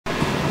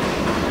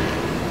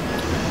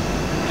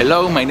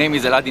Hello, my name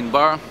is Aladin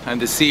Bar. I'm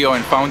the CEO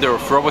and founder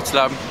of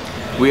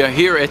RobotsLAB. We are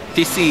here at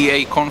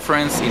TCEA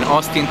conference in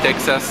Austin,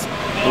 Texas,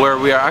 where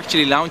we are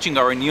actually launching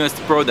our newest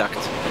product,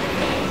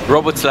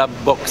 RobotsLAB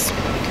BOX.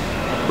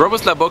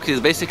 RobotsLAB BOX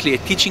is basically a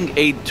teaching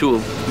aid tool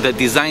that's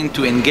designed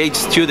to engage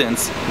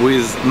students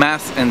with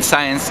math and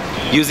science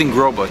using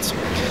robots.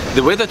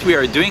 The way that we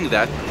are doing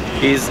that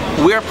is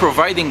we are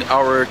providing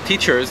our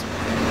teachers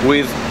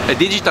with a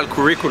digital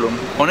curriculum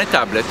on a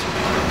tablet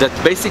that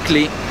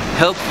basically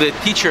help the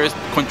teachers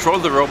control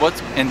the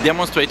robots and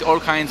demonstrate all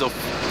kinds of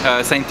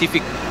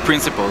scientific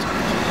principles.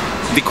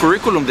 The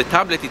curriculum, the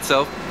tablet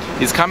itself,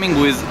 is coming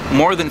with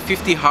more than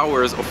 50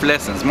 hours of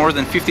lessons, more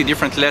than 50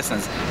 different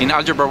lessons in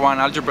Algebra 1,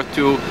 Algebra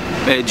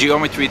 2,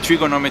 geometry,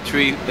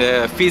 trigonometry,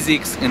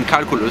 physics and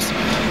calculus.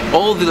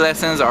 All the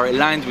lessons are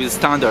aligned with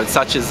standards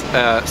such as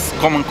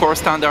Common Core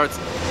standards,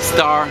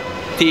 STAR,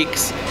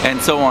 TICS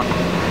and so on.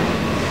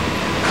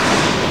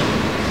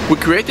 We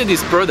created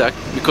this product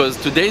because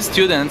today's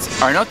students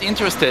are not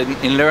interested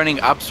in learning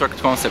abstract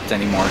concepts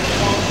anymore.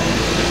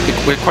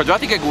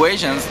 Quadratic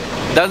equations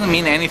doesn't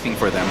mean anything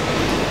for them.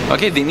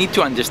 Okay, they need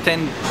to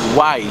understand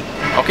why.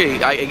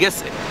 Okay, I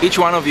guess each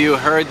one of you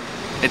heard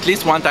at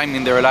least one time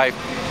in their life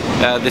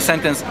the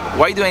sentence,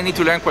 why do I need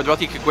to learn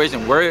quadratic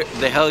equation? Where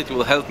the hell it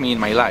will help me in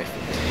my life?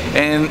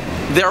 And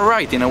they're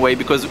right in a way,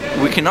 because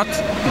we cannot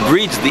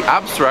bridge the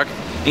abstract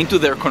into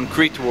their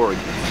concrete world.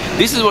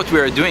 This is what we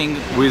are doing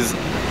with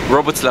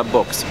RobotsLAB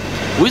BOX.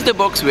 With the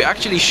box, we're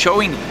actually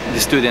showing the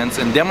students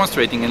and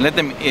demonstrating and let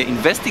them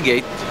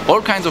investigate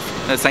all kinds of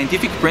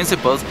scientific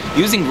principles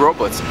using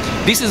robots.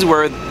 This is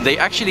where they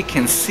actually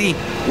can see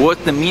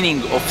what the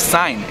meaning of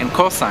sine and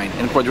cosine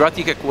and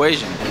quadratic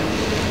equation.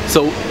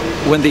 So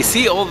when they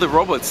see all the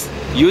robots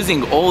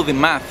using all the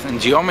math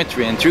and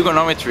geometry and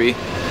trigonometry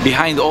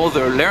behind all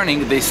their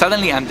learning, they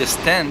suddenly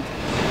understand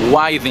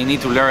why they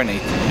need to learn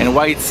it and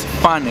why it's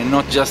fun and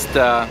not just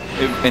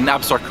an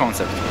abstract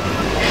concept.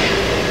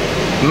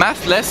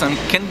 Math lesson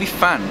can be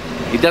fun.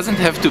 It doesn't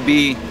have to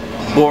be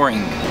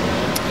boring.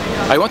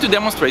 I want to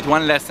demonstrate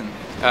one lesson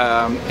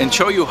and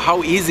show you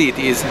how easy it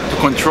is to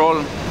control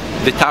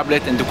the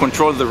tablet and to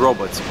control the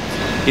robots.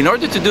 In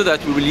order to do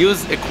that, we will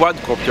use a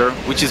quadcopter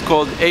which is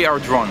called AR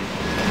drone.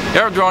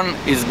 AR drone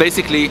is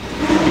basically,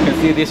 you can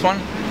see this one,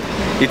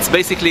 it's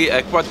basically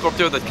a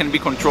quadcopter that can be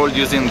controlled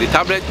using the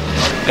tablet,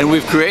 and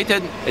we've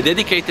created a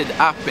dedicated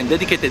app and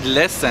dedicated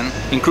lesson,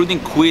 including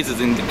quizzes,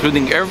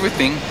 including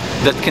everything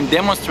that can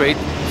demonstrate,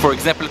 for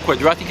example,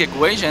 quadratic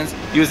equations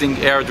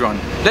using AR drone.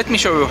 Let me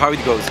show you how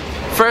it goes.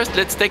 First,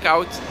 let's take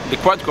out the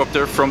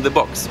quadcopter from the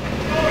box.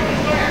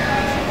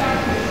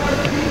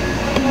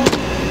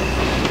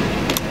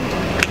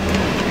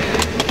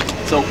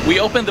 So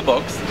we open the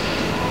box,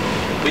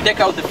 we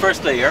take out the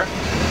first layer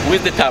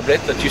with the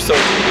tablet that you saw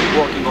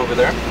working over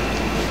there.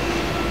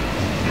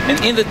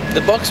 And in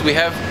the box we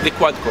have the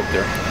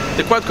quadcopter.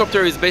 The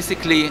quadcopter is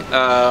basically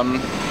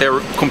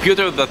a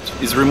computer that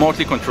is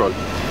remotely controlled.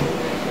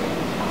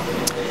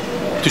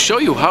 To show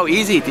you how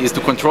easy it is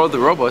to control the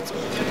robots,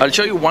 I'll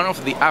show you one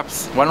of the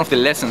apps, one of the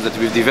lessons that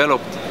we've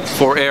developed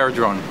for AR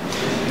drone.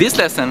 This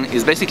lesson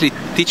is basically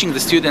teaching the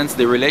students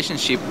the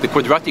relationship, the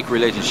quadratic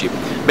relationship,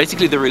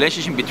 basically the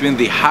relationship between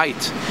the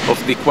height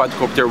of the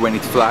quadcopter when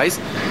it flies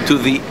to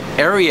the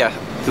area,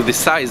 to the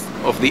size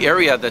of the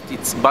area that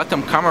its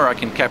bottom camera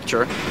can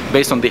capture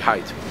based on the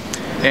height.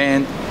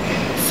 And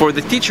for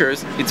the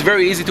teachers, it's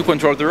very easy to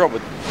control the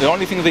robot. The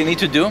only thing they need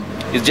to do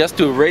is just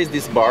to raise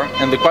this bar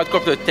and the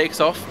quadcopter takes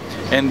off,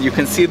 and you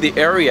can see the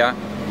area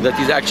that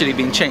is actually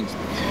being changed.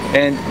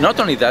 And not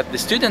only that, the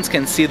students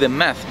can see the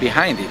math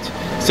behind it.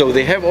 So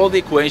they have all the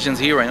equations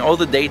here and all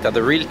the data,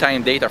 the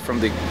real-time data from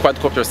the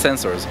quadcopter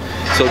sensors.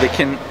 So they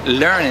can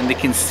learn and they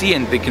can see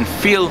and they can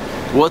feel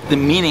what the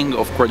meaning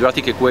of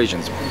quadratic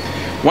equations.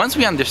 Once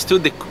we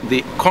understood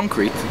the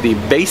concrete, the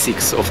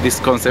basics of this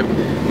concept,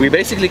 we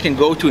basically can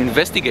go to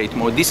investigate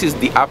mode. This is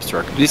the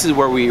abstract. This is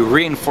where we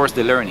reinforce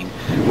the learning,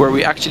 where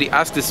we actually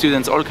ask the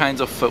students all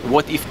kinds of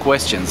what-if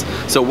questions.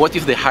 So what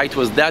if the height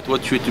was that?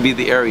 What should be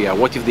the area?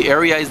 What if the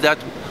area is that?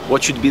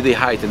 What should be the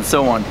height? And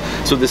so on.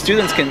 So the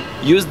students can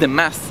use the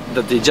math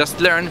that they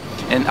just learned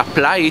and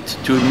apply it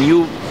to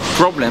new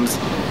problems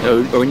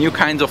or new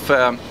kinds of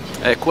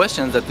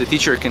questions that the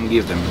teacher can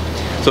give them.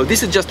 So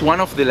this is just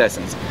one of the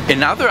lessons.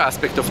 Another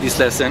aspect of this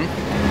lesson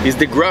is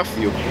the graph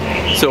view.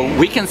 So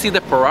we can see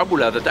the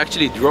parabola that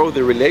actually draw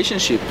the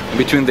relationship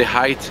between the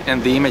height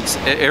and the image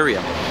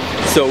area.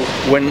 So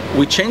when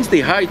we change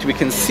the height, we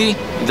can see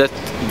that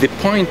the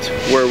point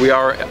where we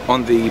are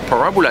on the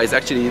parabola is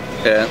actually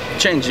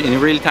changed in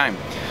real time.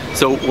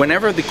 So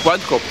whenever the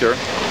quadcopter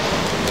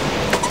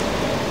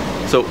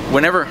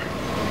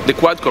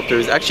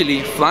is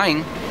actually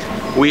flying,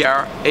 we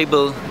are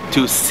able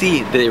to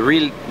see the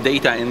real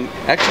data and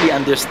actually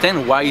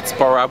understand why it's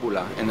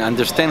parabola and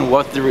understand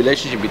what's the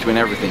relationship between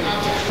everything.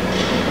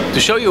 To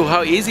show you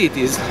how easy it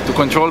is to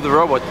control the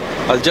robot,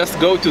 I'll just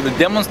go to the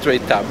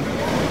Demonstrate tab,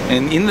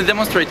 and in the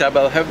Demonstrate tab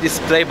I'll have this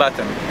play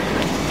button.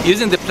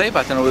 Using the play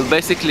button we'll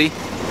basically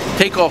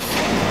take off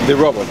the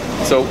robot.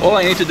 So all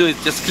I need to do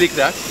is just click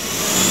that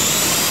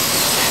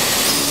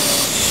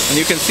and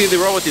you can see the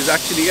robot is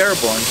actually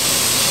airborne.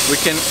 We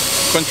can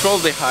control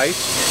the height,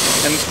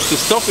 and to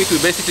stop it,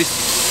 we're basically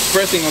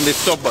pressing on the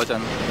stop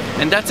button.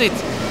 And that's it.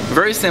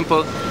 Very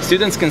simple.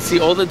 Students can see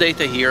all the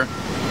data here,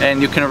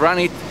 and you can run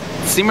it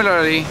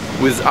similarly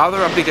with other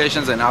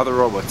applications and other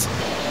robots.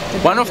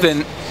 One of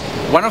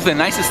the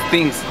nicest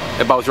things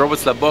about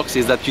RobotsLAB BOX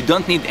is that you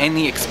don't need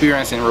any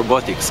experience in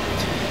robotics.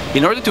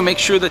 In order to make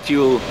sure that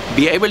you'll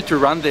be able to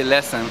run the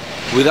lesson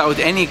without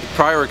any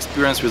prior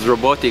experience with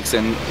robotics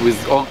and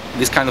with all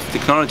this kind of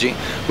technology,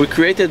 we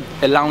created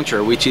a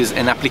launcher, which is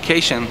an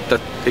application that,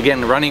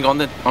 again, running on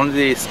the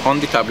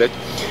tablet.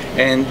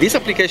 And this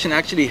application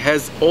actually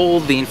has all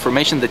the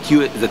information that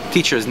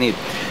teachers need,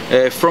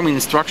 from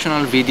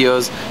instructional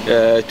videos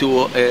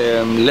to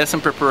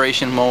lesson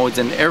preparation modes,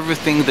 and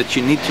everything that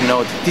you need to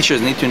know, the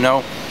teachers need to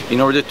know,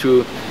 in order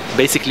to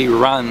basically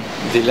run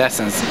the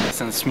lessons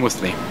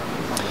smoothly.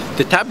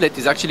 The tablet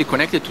is actually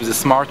connected to the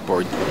smart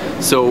board,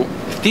 so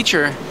the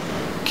teacher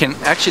can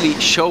actually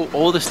show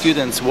all the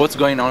students what's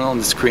going on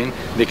the screen.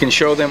 They can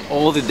show them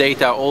all the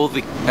data, all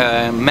the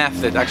math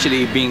that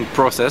actually being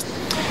processed,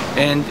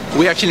 and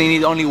we actually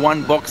need only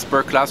one box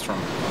per classroom.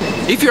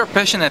 If you're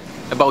passionate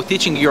about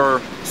teaching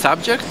your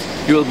subject,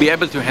 you will be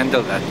able to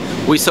handle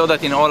that. We saw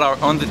that in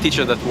on the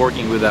teachers that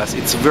working with us.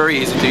 It's very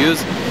easy to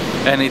use,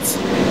 and it's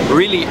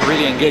really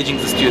engaging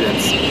the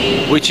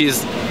students, which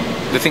is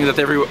the thing that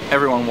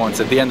everyone wants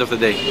at the end of the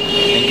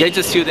day. Engage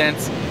the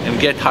students and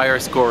get higher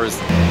scores.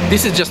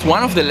 This is just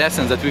one of the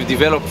lessons that we've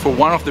developed for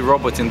one of the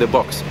robots in the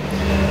box.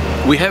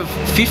 We have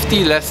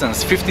 50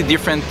 lessons, 50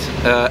 different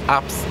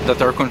apps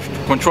that are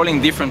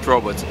controlling different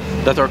robots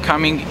that are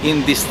coming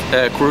in this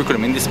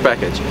curriculum, in this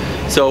package.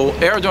 So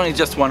AirDrone is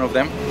just one of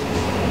them.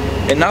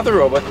 Another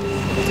robot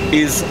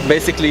is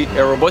basically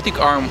a robotic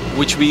arm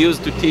which we use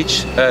to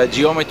teach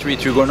geometry,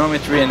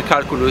 trigonometry and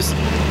calculus.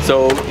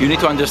 So you need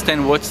to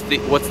understand what's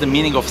the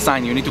meaning of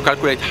sine. You need to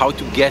calculate how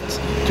to get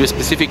to a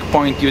specific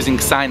point using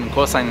sine and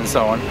cosine and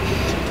so on.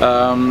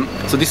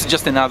 So this is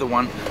just another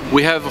one.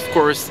 We have, of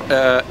course,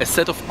 a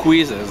set of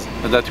quizzes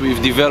that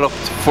we've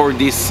developed for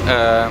these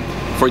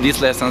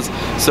lessons.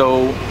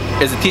 So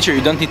as a teacher,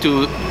 you don't need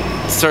to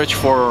search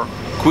for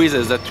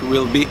quizzes that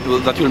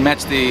will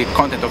match the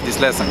content of this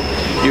lesson.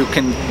 You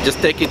can just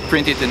take it,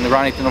 print it and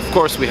run it, and of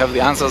course we have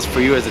the answers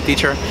for you as a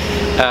teacher.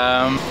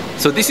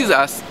 So this is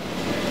us.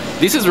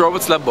 This is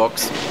RobotsLAB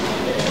BOX,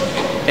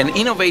 an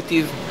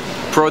innovative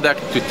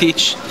product to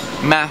teach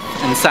math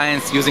and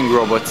science using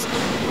robots.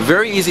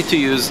 Very easy to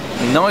use,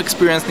 no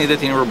experience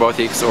needed in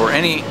robotics or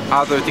any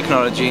other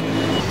technology.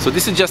 So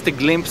this is just a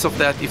glimpse of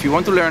that. If you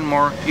want to learn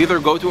more, either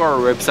go to our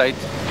website,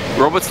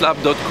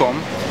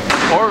 robotslab.com,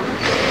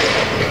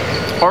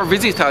 or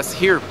visit us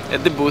here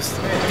at the booth,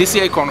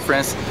 TCEA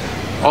conference,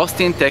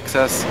 Austin,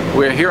 Texas.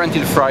 We're here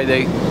until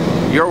Friday.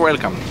 You're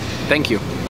welcome. Thank you.